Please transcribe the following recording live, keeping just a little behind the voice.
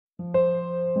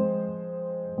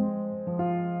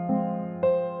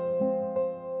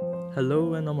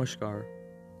Hello and namaskar.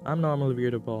 I'm Normal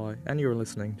Weird Boy, and you're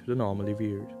listening to the Normally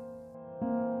Weird.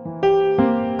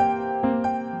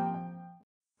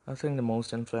 I think the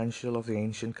most influential of the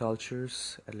ancient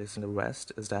cultures, at least in the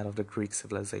West, is that of the Greek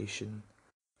civilization.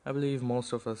 I believe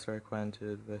most of us are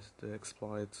acquainted with the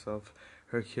exploits of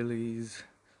Hercules,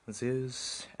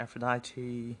 Zeus,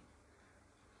 Aphrodite.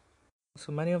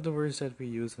 So many of the words that we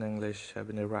use in English have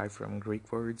been derived from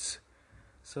Greek words.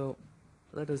 So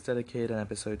let us dedicate an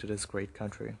episode to this great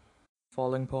country.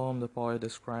 Following poem, the poet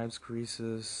describes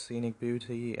Greece's scenic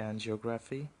beauty and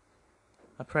geography.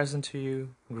 I present to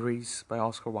you Greece by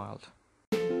Oscar Wilde.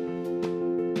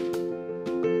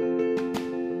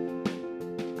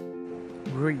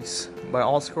 Greece by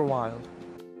Oscar Wilde.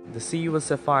 The sea was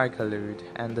sapphire-colored,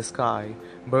 and the sky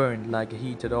burned like a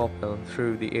heated opal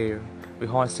through the air. We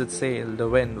hoisted sail, the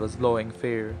wind was blowing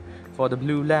fair, for the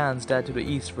blue lands that to the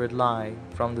eastward lie.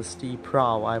 From the steep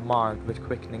prow I marked with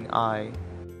quickening eye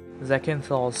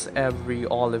Zakynthos, every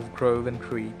olive grove and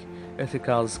creek,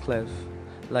 Ithaca's cliff,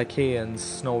 Lycaon's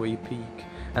snowy peak,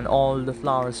 and all the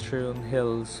flower-strewn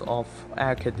hills of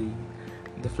Arcady,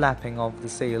 the flapping of the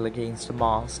sail against the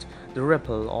mast, the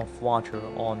ripple of water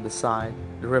on the side,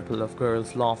 the ripple of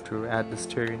girls' laughter at the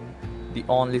stern, the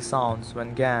only sounds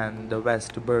when 'gan the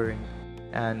west to burn,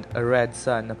 and a red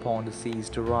sun upon the seas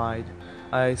to ride,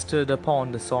 I stood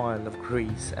upon the soil of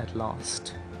Greece at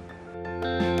last.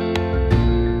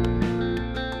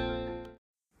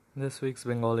 This week's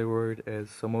Bengali word is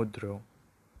somudro.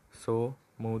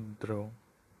 Somudro,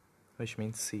 which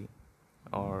means sea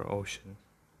or ocean.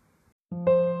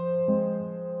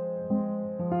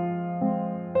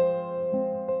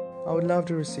 I would love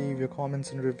to receive your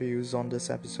comments and reviews on this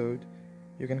episode.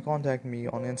 You can contact me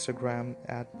on Instagram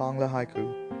at Bangla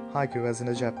Haiku, haiku as in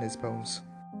the Japanese poems.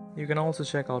 You can also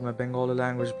check out my Bengali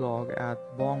language blog at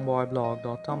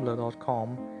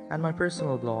bongboyblog.tumblr.com and my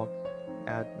personal blog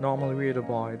at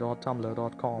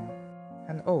normalweirdoboy.tumblr.com.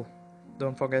 And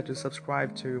don't forget to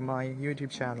subscribe to my YouTube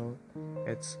channel.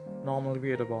 It's Normal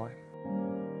Weirdo Boy.